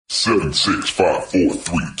7, 6, 5, 4,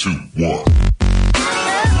 3, 2, 1.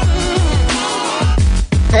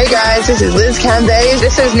 Hey guys, this is Liz Cambage.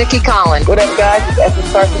 This is Nikki Collins. What up, guys? It's Esther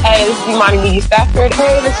Sarkis. Hey, this is Imani Media Stafford.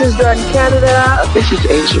 Hey, this is Jordan Canada. This is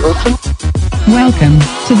Asia Wilson. Welcome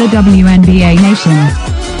to the WNBA Nation.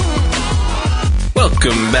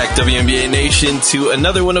 Welcome back, WNBA Nation, to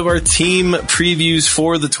another one of our team previews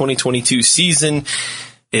for the 2022 season.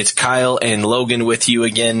 It's Kyle and Logan with you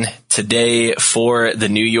again today for the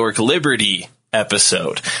New York Liberty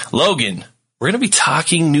episode. Logan, we're going to be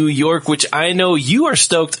talking New York, which I know you are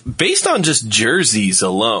stoked based on just jerseys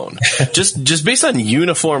alone. just based on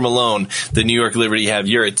uniform alone, the New York Liberty have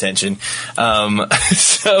your attention. But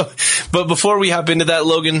before we hop into that,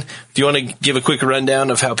 Logan, do you want to give a quick rundown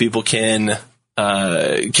of how people can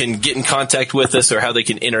get in contact with us or how they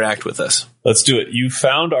can interact with us? Let's do it. You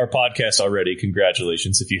found our podcast already.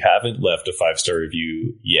 Congratulations. If you haven't left a 5-star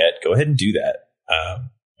review yet, go ahead and do that.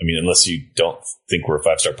 Unless you don't think we're a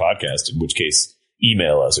 5-star podcast, in which case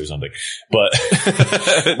email us or something. But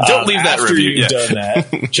don't leave that after review. You've done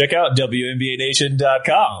that, check out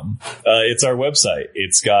WNBANation.com. It's our website.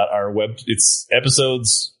 It's got it's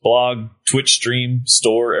episodes, blog, Twitch stream,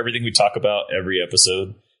 store, everything we talk about every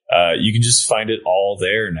episode. You can just find it all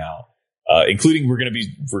there now. Including we're going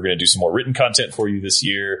to do some more written content for you this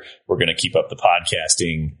year. We're going to keep up the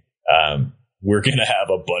podcasting. We're going to have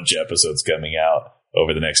a bunch of episodes coming out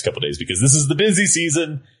over the next couple of days because this is the busy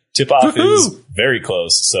season. Tip-off is very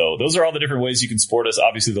close. So those are all the different ways you can support us.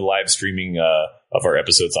 Obviously, the live streaming of our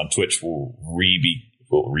episodes on Twitch will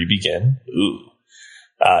re-begin.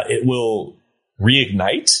 It will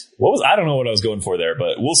reignite. I don't know what I was going for there,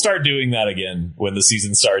 but we'll start doing that again when the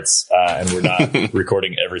season starts and we're not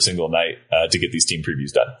recording every single night to get these team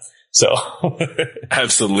previews done. So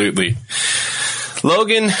absolutely.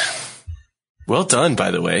 Logan, well done,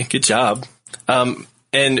 by the way. Good job.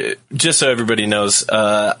 And just so everybody knows,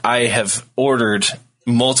 I have ordered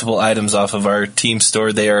multiple items off of our team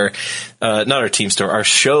store. They are not our team store, our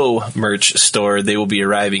show merch store. They will be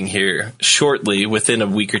arriving here shortly, within a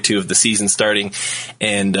week or two of the season starting.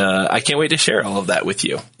 And I can't wait to share all of that with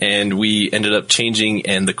you. And we ended up changing,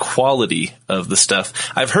 and the quality of the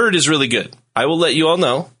stuff I've heard is really good. I will let you all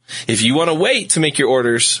know. If you want to wait to make your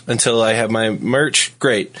orders until I have my merch,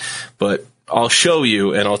 great. But I'll show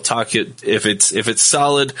you and I'll talk it. If it's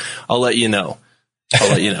solid, I'll let you know. All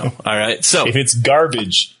right. So if it's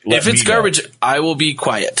garbage, I will be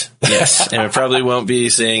quiet. Yes. And I probably won't be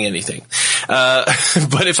saying anything.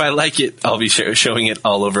 But if I like it, I'll be showing it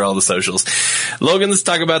all over all the socials. Logan, let's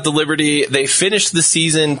talk about the Liberty. They finished the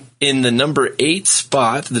season in the number 8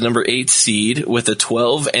 spot, the number 8 seed, with a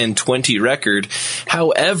 12-20 record.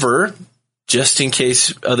 However, just in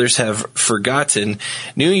case others have forgotten,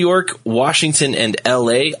 New York, Washington, and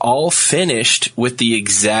LA all finished with the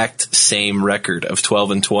exact same record of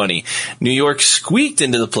 12-20. New York squeaked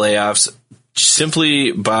into the playoffs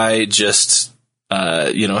simply by just,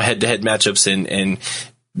 head-to-head matchups and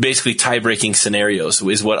basically tie-breaking scenarios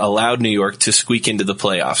is what allowed New York to squeak into the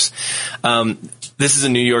playoffs. This is a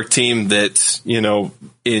New York team that,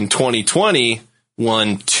 in 2020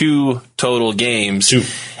 won 2 total games.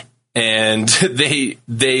 And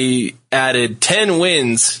they added 10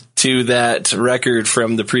 wins to that record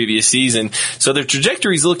from the previous season. So their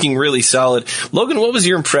trajectory is looking really solid. Logan, what was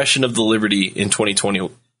your impression of the Liberty in 2021?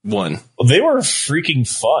 Well, they were freaking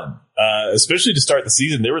fun, especially to start the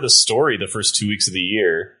season. They were the story the first 2 weeks of the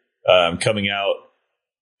year, coming out.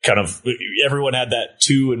 Kind of everyone had that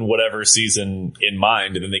 2 and whatever season in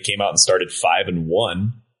mind, and then they came out and started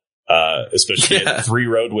 5-1. Especially at 3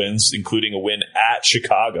 road wins, including a win at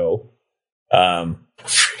Chicago.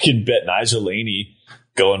 Freaking bet Nigel Laney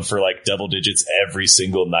going for like double digits every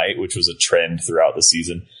single night, which was a trend throughout the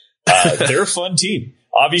season. They're a fun team.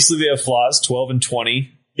 Obviously, they have flaws. 12-20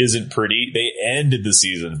 isn't pretty. They ended the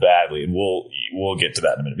season badly, and we'll get to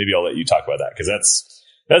that in a minute. Maybe I'll let you talk about that because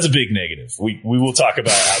that's a big negative. We will talk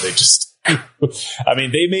about how they just. They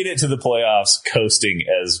made it to the playoffs coasting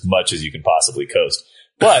as much as you can possibly coast.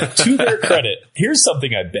 But to their credit, here's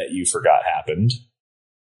something I bet you forgot happened.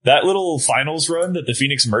 That little finals run that the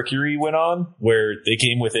Phoenix Mercury went on, where they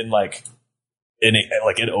came within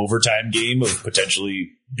an overtime game of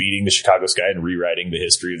potentially beating the Chicago Sky and rewriting the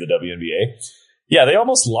history of the WNBA. Yeah, they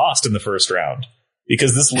almost lost in the first round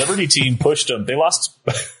because this Liberty team pushed them. They lost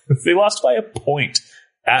by a point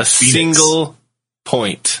at Phoenix. Single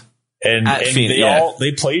point. And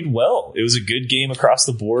they played well. It was a good game across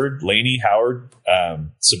the board. Laney, Howard,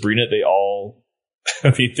 Sabrina, they all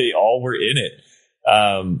were in it.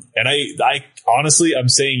 And I honestly, I'm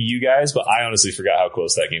saying you guys, but I honestly forgot how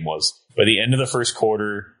close that game was. By the end of the first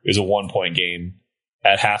quarter, it was a 1-point game.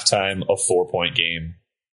 at halftime, a 4-point game,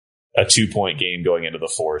 a 2-point game going into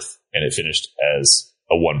the fourth, and it finished as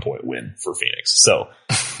a 1-point win for Phoenix. So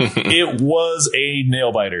it was a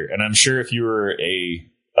nail biter. And I'm sure if you were a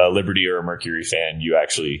Liberty or a Mercury fan, you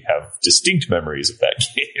actually have distinct memories of that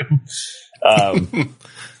game.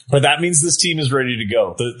 But that means this team is ready to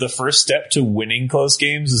go. The first step to winning close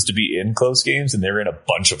games is to be in close games, and they were in a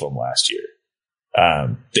bunch of them last year.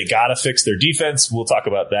 They got to fix their defense. We'll talk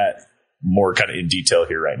about that more kind of in detail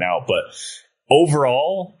here right now. But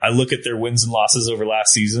overall, I look at their wins and losses over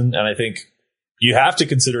last season, and I think you have to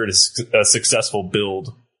consider it a successful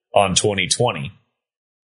build on 2020.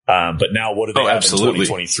 But now what do they have in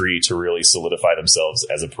 2023 to really solidify themselves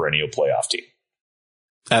as a perennial playoff team?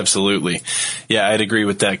 Absolutely. Yeah, I'd agree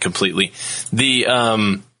with that completely.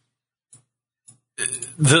 The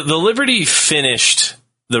Liberty finished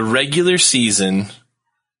the regular season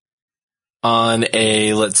on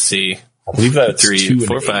a, let's see, I believe that's 3,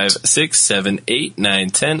 4, 5, 6, 7, 8, 9,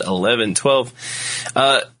 10, 11, 12.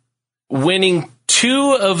 Winning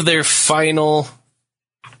 2 of their final.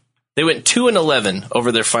 They went 2-11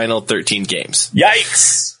 over their final 13 games.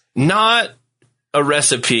 Yikes! Not a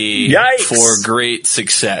recipe for great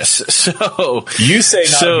success. So you say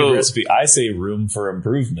not a good recipe. I say room for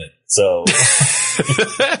improvement. So,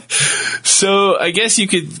 so I guess you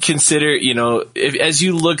could consider, as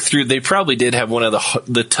you look through, they probably did have one of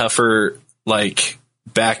the tougher, like,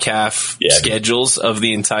 back half schedules of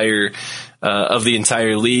the entire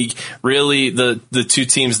league. Really, the 2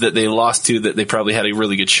 teams that they lost to that they probably had a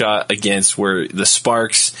really good shot against were the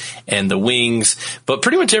Sparks and the Wings. But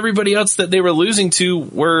pretty much everybody else that they were losing to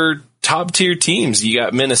were top tier teams. You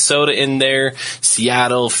got Minnesota in there,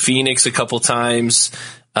 Seattle, Phoenix a couple times,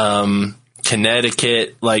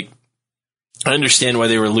 Connecticut. Like, I understand why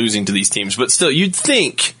they were losing to these teams, but still, you'd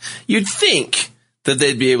think that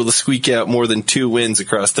they'd be able to squeak out more than 2 wins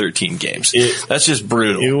across 13 games. That's just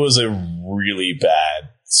brutal. It was a really bad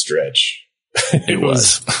stretch. It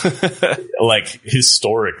was like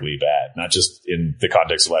historically bad, not just in the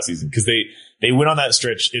context of last season. Because they went on that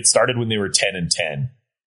stretch. It started when they were 10-10,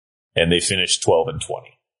 and they finished 12-20.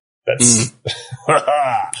 That's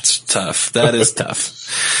It's tough. That is tough.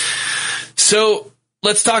 So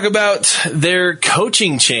let's talk about their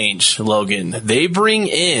coaching change, Logan. They bring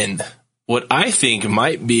in what I think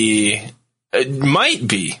might be,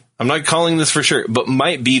 I'm not calling this for sure, but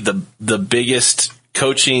might be the biggest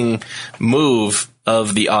coaching move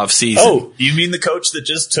of the offseason. Oh, you mean the coach that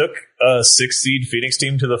just took a 6-seed Phoenix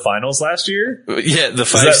team to the finals last year? Yeah, the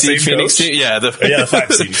 5-seed Phoenix team. Yeah, the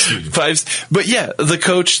 5-seed. But yeah, the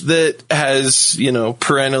coach that has,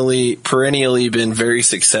 perennially been very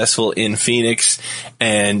successful in Phoenix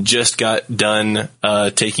and just got done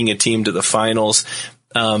taking a team to the finals.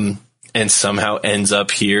 And somehow ends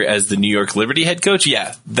up here as the New York Liberty head coach.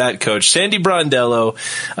 Yeah, that coach, Sandy Brondello,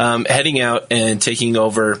 heading out and taking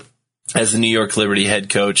over as the New York Liberty head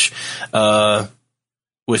coach,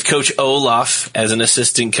 with Coach Olaf as an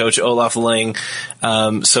assistant coach, Olaf Lang.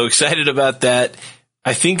 So excited about that.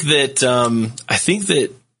 I think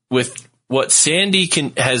that with what Sandy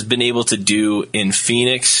has been able to do in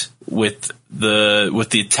Phoenix with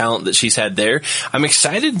the talent that she's had there, I'm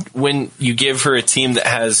excited when you give her a team that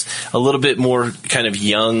has a little bit more kind of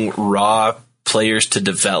young, raw players to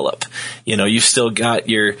develop. You've still got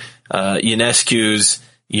your Ionescu's,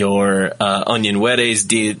 your Onyenwere's,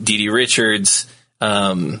 Didi Richards,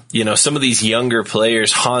 some of these younger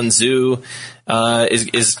players. Hanzu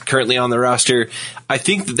is currently on the roster. I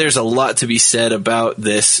think that there's a lot to be said about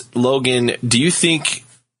this. Logan, do you think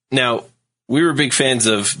now? We were big fans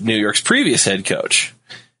of New York's previous head coach,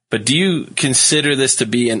 but do you consider this to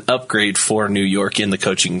be an upgrade for New York in the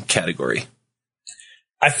coaching category?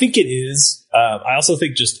 I think it is. I also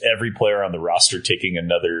think just every player on the roster taking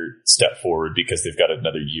another step forward because they've got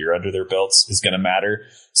another year under their belts is going to matter.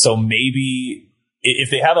 So maybe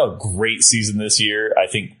if they have a great season this year, I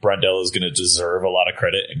think Brondello is going to deserve a lot of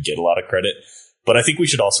credit and get a lot of credit. But I think we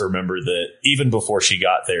should also remember that even before she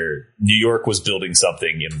got there, New York was building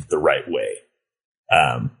something in the right way.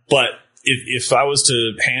 But if I was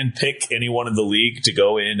to handpick anyone in the league to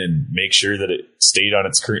go in and make sure that it stayed on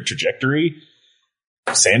its current trajectory,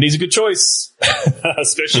 Sandy's a good choice.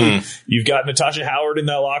 Especially you've got Natasha Howard in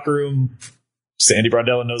that locker room. Sandy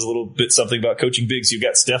Brondello knows a little bit something about coaching bigs. You've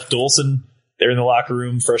got Steph Dolson there in the locker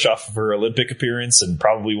room, fresh off of her Olympic appearance and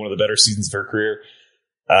probably one of the better seasons of her career.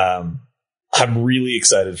 I'm really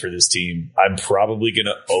excited for this team. I'm probably going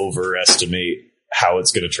to overestimate how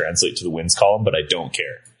it's going to translate to the wins column, but I don't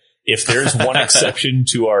care. If there's one exception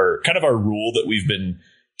to our rule that we've been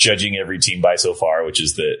judging every team by so far, which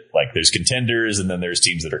is that like there's contenders and then there's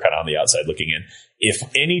teams that are kind of on the outside looking in. If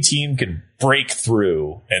any team can break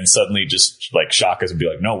through and suddenly just like shock us and be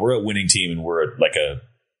like, no, we're a winning team and we're like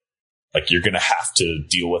you're going to have to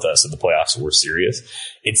deal with us in the playoffs. We're serious.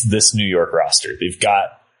 It's this New York roster. They've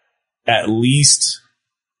got at least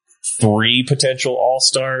 3 potential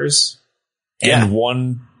all-stars and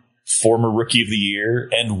 1 former rookie of the year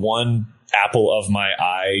and 1 apple of my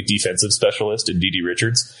eye defensive specialist in D.D.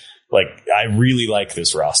 Richards. Like, I really like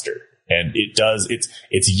this roster. And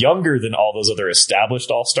it's younger than all those other established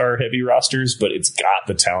all-star heavy rosters, but it's got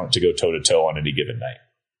the talent to go toe-to-toe on any given night.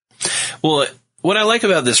 Well, what I like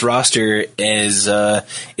about this roster is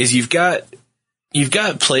you've got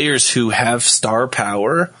players who have star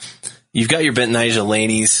power. You've got your Betnijah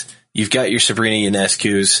Laney's, you've got your Sabrina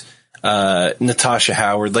Ionescu's, Natasha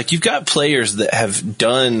Howard. Like, you've got players that have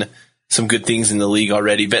done some good things in the league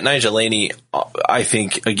already. Betnijah Laney, I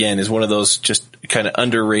think, again, is one of those just kind of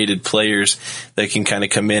underrated players that can kind of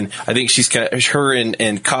come in. I think she's kind of, her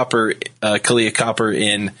and Copper, Kalia Copper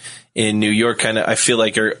in New York kind of, I feel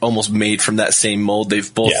like are almost made from that same mold.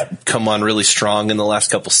 They've both come on really strong in the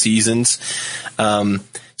last couple seasons. So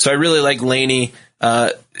I really like Laney.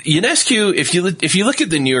 Ionescu, if you look at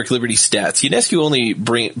the New York Liberty stats, Ionescu only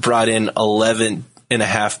brought in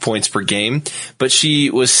 11.5 points per game, but she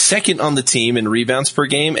was second on the team in rebounds per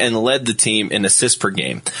game and led the team in assists per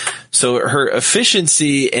game. So her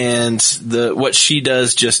efficiency and what she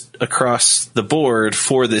does just across the board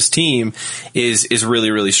for this team is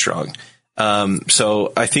really, really strong.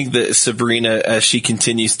 So I think that Sabrina, as she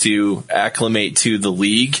continues to acclimate to the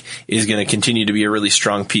league, is going to continue to be a really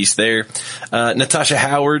strong piece there. Natasha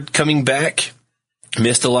Howard coming back.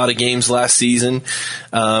 Missed a lot of games last season.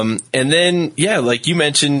 And then, like you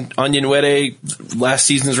mentioned, Anya Nwede, last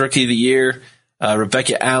season's Rookie of the Year,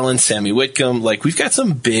 Rebecca Allen, Sammy Whitcomb. Like, we've got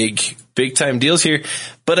some big time deals here.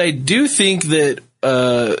 But I do think that,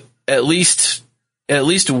 at least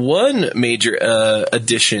one major,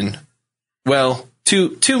 addition, well,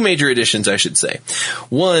 two major additions, I should say.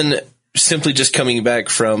 One, simply just coming back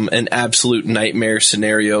from an absolute nightmare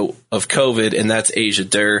scenario of COVID, and that's Asia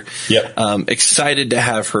Durr. Yep. Excited to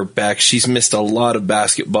have her back. She's missed a lot of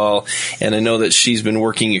basketball, and I know that she's been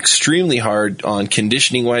working extremely hard on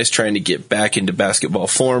conditioning-wise, trying to get back into basketball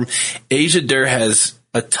form. Asia Durr has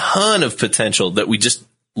a ton of potential that we just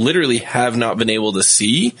literally have not been able to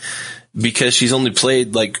see because she's only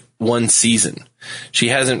played like one season. She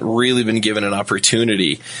hasn't really been given an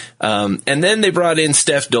opportunity. And then they brought in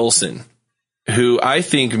Steph Dolson, who I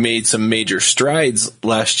think made some major strides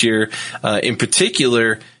last year, in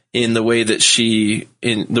particular in the way that she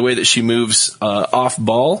moves off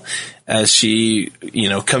ball, as she,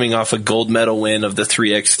 coming off a gold medal win of the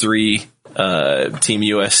 3x3 Team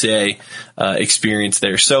USA experience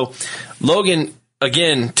there. So, Logan,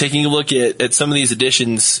 again, taking a look at some of these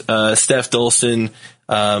additions, Steph Dolson,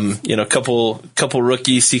 couple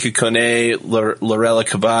rookies, Sika Kone, Lorella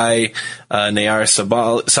Kabai,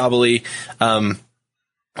 Nayara Sabali.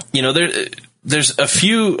 There's a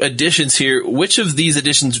few additions here. Which of these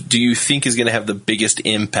additions do you think is going to have the biggest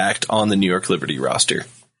impact on the New York Liberty roster?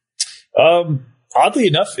 Oddly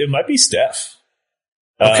enough, it might be Steph.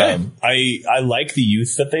 Okay. I like the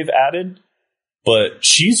youth that they've added, but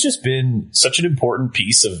she's just been such an important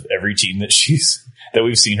piece of every team that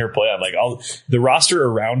we've seen her play on. Like, the roster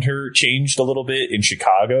around her changed a little bit in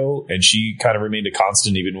Chicago, and she kind of remained a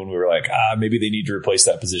constant even when we were like, maybe they need to replace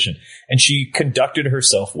that position. And she conducted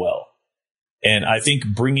herself well. And I think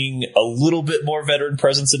bringing a little bit more veteran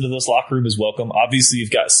presence into this locker room is welcome. Obviously,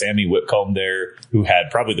 you've got Sammy Whitcomb there, who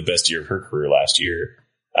had probably the best year of her career last year.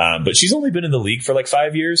 But she's only been in the league for like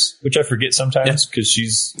 5 years, which I forget sometimes because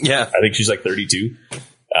I think she's like 32.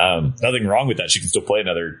 Nothing wrong with that. She can still play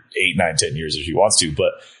another 8, 9, 10 years if she wants to.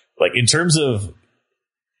 But like, in terms of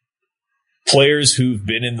players who've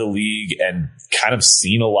been in the league and kind of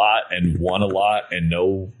seen a lot and won a lot and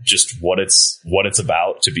know just what it's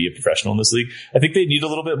about to be a professional in this league, I think they need a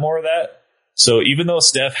little bit more of that. So even though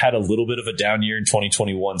Steph had a little bit of a down year in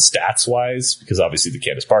 2021 stats wise, because obviously the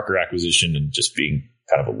Candace Parker acquisition and just being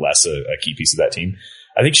kind of a key piece of that team,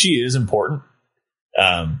 I think she is important.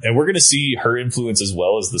 And we're going to see her influence as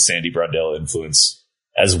well as the Sandy Brundell influence,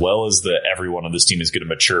 as well as the everyone on this team is going to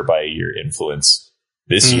mature by a year influence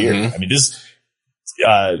this year. I mean,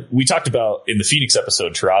 we talked about in the Phoenix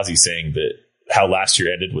episode, Tarazi saying that how last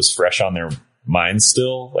year ended was fresh on their minds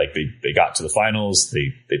still. Like, they got to the finals,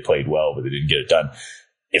 they played well, but they didn't get it done.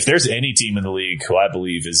 If there's any team in the league who I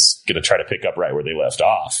believe is going to try to pick up right where they left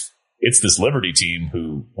off, it's this Liberty team,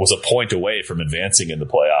 who was a point away from advancing in the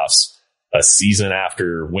playoffs a season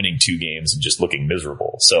after winning 2 games and just looking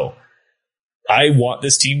miserable. So I want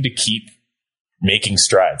this team to keep making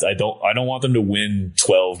strides. I don't want them to win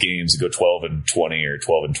 12 games and go 12-20 or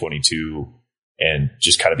 12-22 and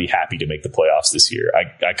just kind of be happy to make the playoffs this year.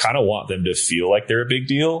 I kind of want them to feel like they're a big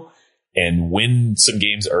deal and win some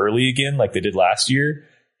games early again, like they did last year.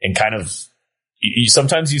 And kind of,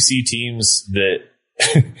 sometimes you see teams that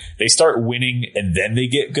they start winning and then they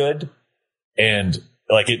get good. And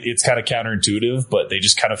like it's kind of counterintuitive, but they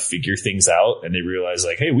just kind of figure things out and they realize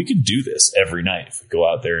like, hey, we can do this every night if we go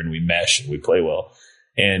out there and we mesh and we play well.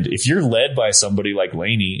 And if you're led by somebody like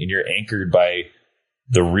Laney and you're anchored by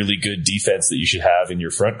the really good defense that you should have in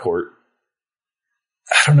your front court,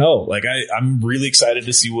 I don't know. Like I'm really excited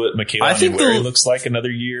to see what Michaela Newberry looks like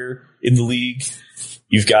another year in the league.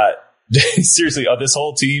 You've got seriously, this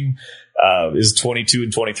whole team is 22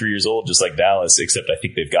 and 23 years old, just like Dallas, except I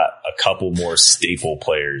think they've got a couple more staple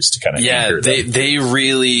players to kind of anchor them.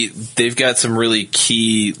 They've got some really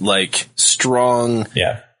key, like strong,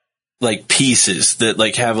 like pieces that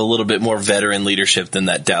like have a little bit more veteran leadership than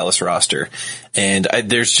that Dallas roster. And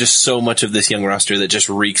there's just so much of this young roster that just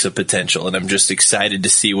reeks of potential. And I'm just excited to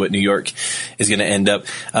see what New York is going to end up.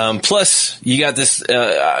 Plus you got this,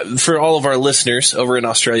 for all of our listeners over in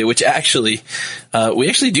Australia, which actually, we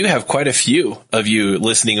actually do have quite a few of you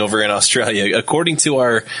listening over in Australia. According to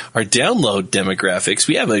our download demographics,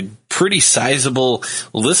 we have a pretty sizable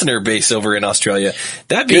listener base over in Australia.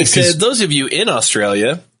 That being said, those of you in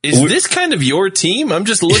Australia, is this kind of your team? I'm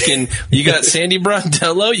just looking. You got Sandy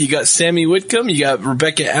Brondello, you got Sammy Whitcomb, you got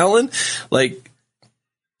Rebecca Allen. Like,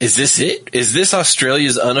 is this it? Is this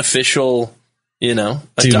Australia's unofficial,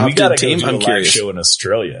 adopted we gotta team? Go to I'm curious. Live show in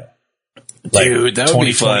Australia. Dude, that would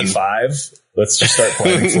be fun. 2025. Let's just start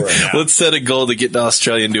planning for it now. Let's set a goal to get to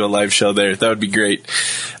Australia and do a live show there. That would be great.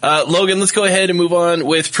 Logan, let's go ahead and move on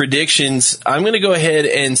with predictions. I'm going to go ahead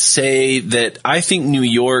and say that I think New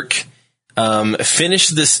York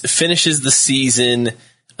finishes the season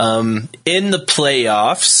in the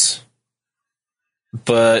playoffs,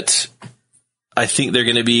 but I think they're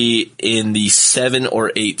going to be in the 7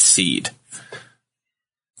 or 8 seed.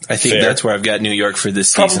 I think that's where I've got New York for this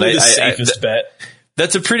season. Probably the safest bet.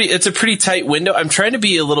 It's a pretty tight window. I'm trying to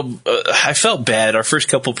be a little, I felt bad. Our first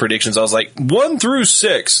couple predictions, I was like 1 through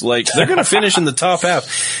 6, like they're going to finish in the top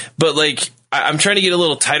half, but like I'm trying to get a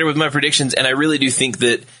little tighter with my predictions. And I really do think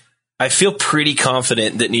that I feel pretty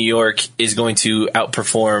confident that New York is going to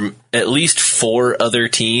outperform at least 4 other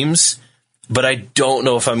teams, but I don't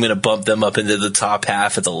know if I'm going to bump them up into the top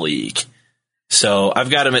half of the league. So I've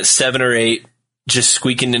got them at 7 or 8. Just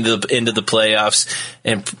squeaking into the playoffs,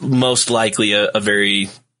 and most likely a very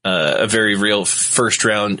real first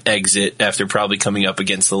round exit after probably coming up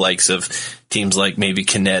against the likes of teams like maybe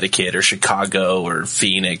Connecticut or Chicago or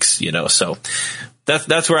Phoenix, So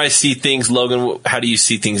that's where I see things. Logan, how do you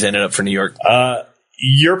see things ending up for New York?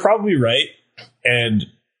 You're probably right, and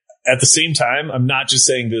at the same time, I'm not just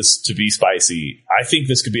saying this to be spicy. I think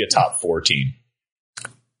this could be a top 4 team.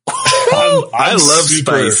 I love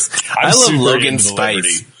Spice. I love Logan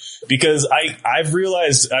Spice. Because I've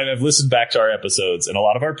realized, I've listened back to our episodes, and a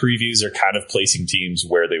lot of our previews are kind of placing teams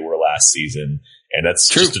where they were last season. And that's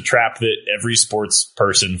just a trap that every sports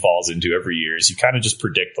person falls into every year, is you kind of just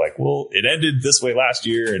predict like, well, it ended this way last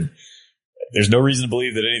year and there's no reason to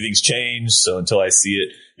believe that anything's changed. So until I see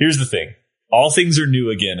it, here's the thing. All things are new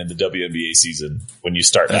again in the WNBA season when you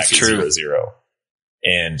start back at 0-0.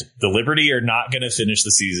 And the Liberty are not going to finish the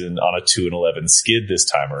season on a 2-11 skid this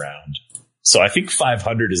time around. So I think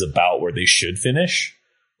 500 is about where they should finish.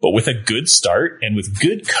 But with a good start and with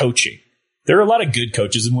good coaching, there are a lot of good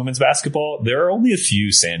coaches in women's basketball. There are only a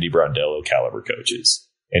few Sandy Brondello caliber coaches.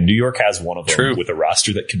 And New York has one of them with a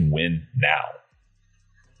roster that can win now.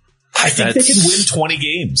 I think they can win 20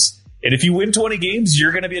 games. And if you win 20 games,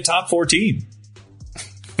 you're going to be a top 4 team.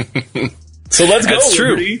 So let's go,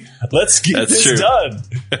 Liberty. Let's get this done.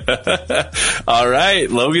 All right.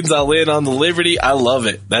 Logan's all in on the Liberty. I love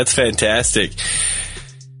it. That's fantastic.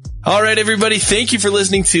 All right, everybody. Thank you for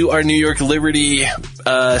listening to our New York Liberty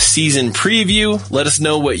season preview. Let us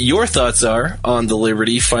know what your thoughts are on the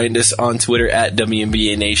Liberty. Find us on Twitter at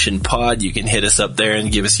WNBA Nation Pod. You can hit us up there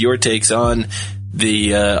and give us your takes on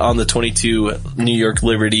the 22 New York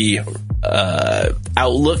Liberty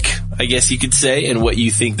outlook, I guess you could say, and what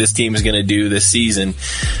you think this team is going to do this season.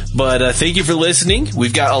 But thank you for listening.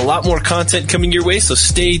 We've got a lot more content coming your way, so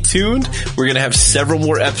stay tuned. We're going to have several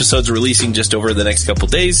more episodes releasing just over the next couple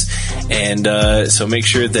days, and so make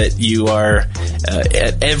sure that you are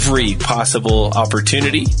at every possible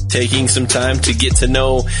opportunity taking some time to get to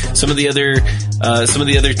know some of the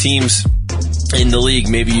other teams in the league.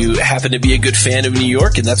 Maybe you happen to be a good fan of New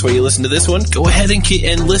York, and that's why you listen to this one. Go ahead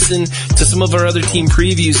and listen to some of our other team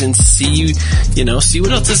previews and see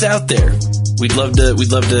what else is out there. We'd love to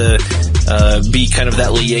be kind of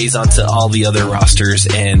that liaison to all the other rosters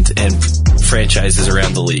and franchises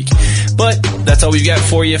around the league. But that's all we've got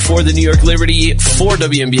for you for the New York Liberty. For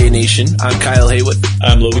WNBA Nation, I'm Kyle Haywood.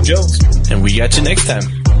 I'm Logan Jones. And we got you next time.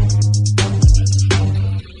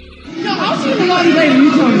 I'll see you in the lobby later.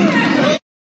 You told me.